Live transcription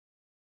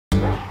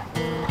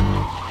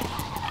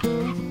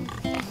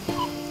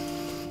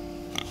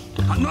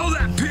I know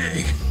that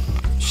pig!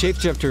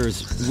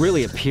 Shapeshifters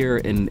really appear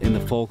in the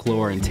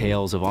folklore and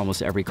tales of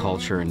almost every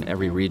culture and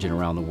every region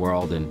around the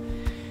world, and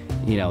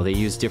you know, they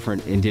use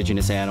different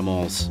indigenous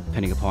animals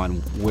depending upon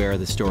where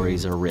the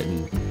stories are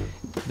written.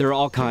 There are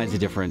all kinds of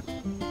different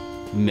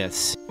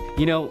myths.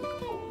 You know,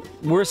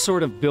 we're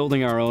sort of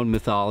building our own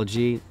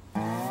mythology.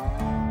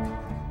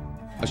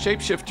 A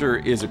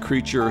shapeshifter is a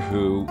creature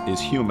who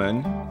is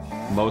human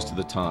most of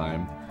the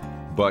time,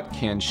 but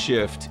can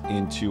shift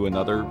into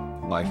another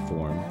life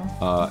form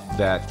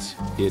that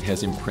it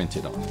has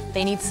imprinted on.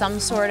 They need some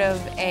sort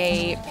of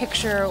a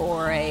picture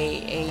or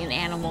an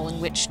animal in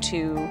which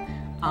to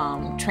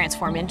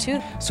transform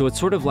into. So it's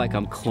sort of like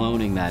I'm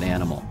cloning that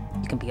animal.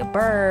 You can be a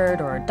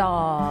bird or a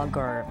dog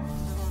or,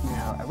 you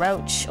know, a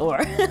roach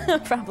or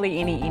probably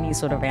any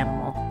sort of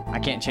animal. I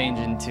can't change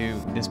into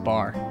this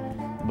bar,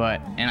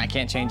 and I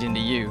can't change into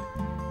you.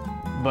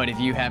 But if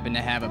you happen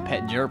to have a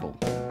pet gerbil.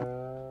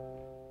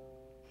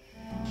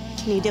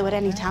 Can you do it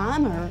any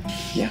time, or?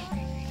 Yeah.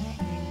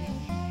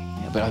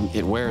 Yeah, but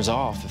it wears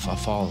off if I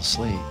fall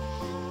asleep.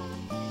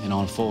 And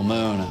on a full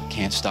moon, I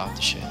can't stop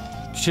the shit.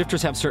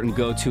 Shifters have certain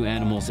go-to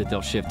animals that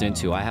they'll shift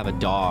into. I have a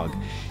dog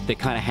that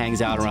kind of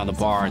hangs out around the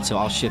bar, and so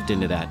I'll shift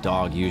into that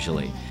dog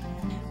usually.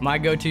 My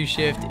go-to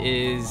shift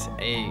is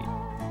a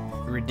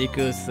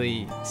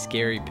ridiculously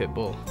scary pit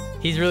bull.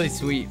 He's really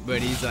sweet,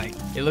 but he's like,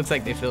 it looks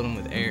like they filled him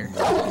with air.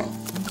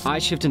 I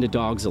shift into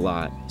dogs a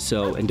lot,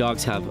 and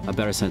dogs have a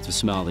better sense of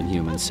smell than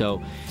humans.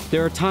 So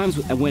there are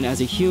times when, as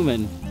a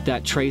human,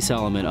 that trace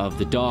element of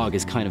the dog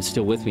is kind of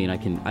still with me,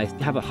 and I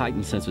have a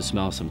heightened sense of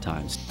smell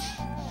sometimes.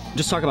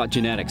 Just talk about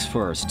genetics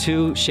first.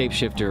 Two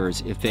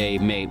shapeshifters, if they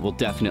mate, will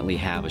definitely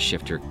have a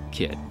shifter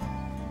kid,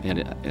 and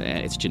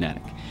it's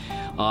genetic.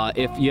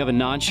 If you have a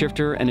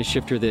non-shifter and a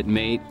shifter that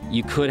mate,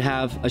 you could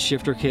have a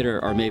shifter kid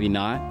or maybe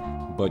not.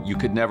 But you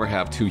could never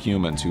have two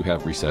humans who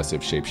have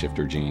recessive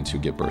shapeshifter genes who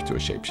give birth to a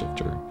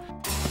shapeshifter.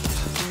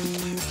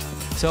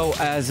 So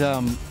as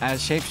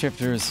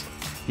shapeshifters,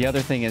 the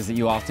other thing is that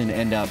you often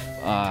end up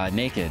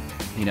naked,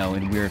 you know,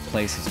 in weird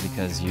places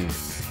because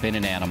you've been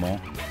an animal,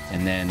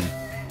 and then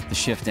the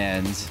shift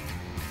ends,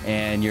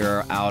 and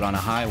you're out on a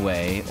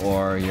highway,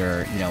 or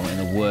you're, you know, in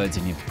the woods,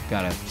 and you've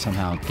got to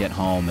somehow get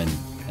home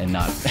and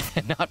not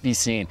not be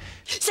seen.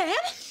 Sam?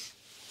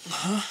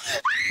 Huh?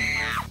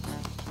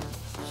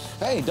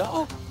 Hey,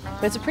 dog.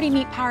 But it's a pretty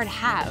neat power to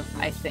have,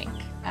 I think.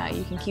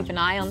 You can keep an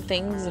eye on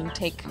things and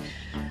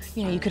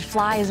you know, you could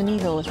fly as an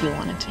eagle if you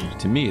wanted to.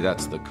 To me,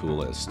 that's the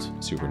coolest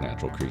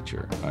supernatural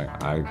creature.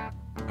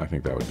 I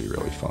think that would be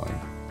really fun.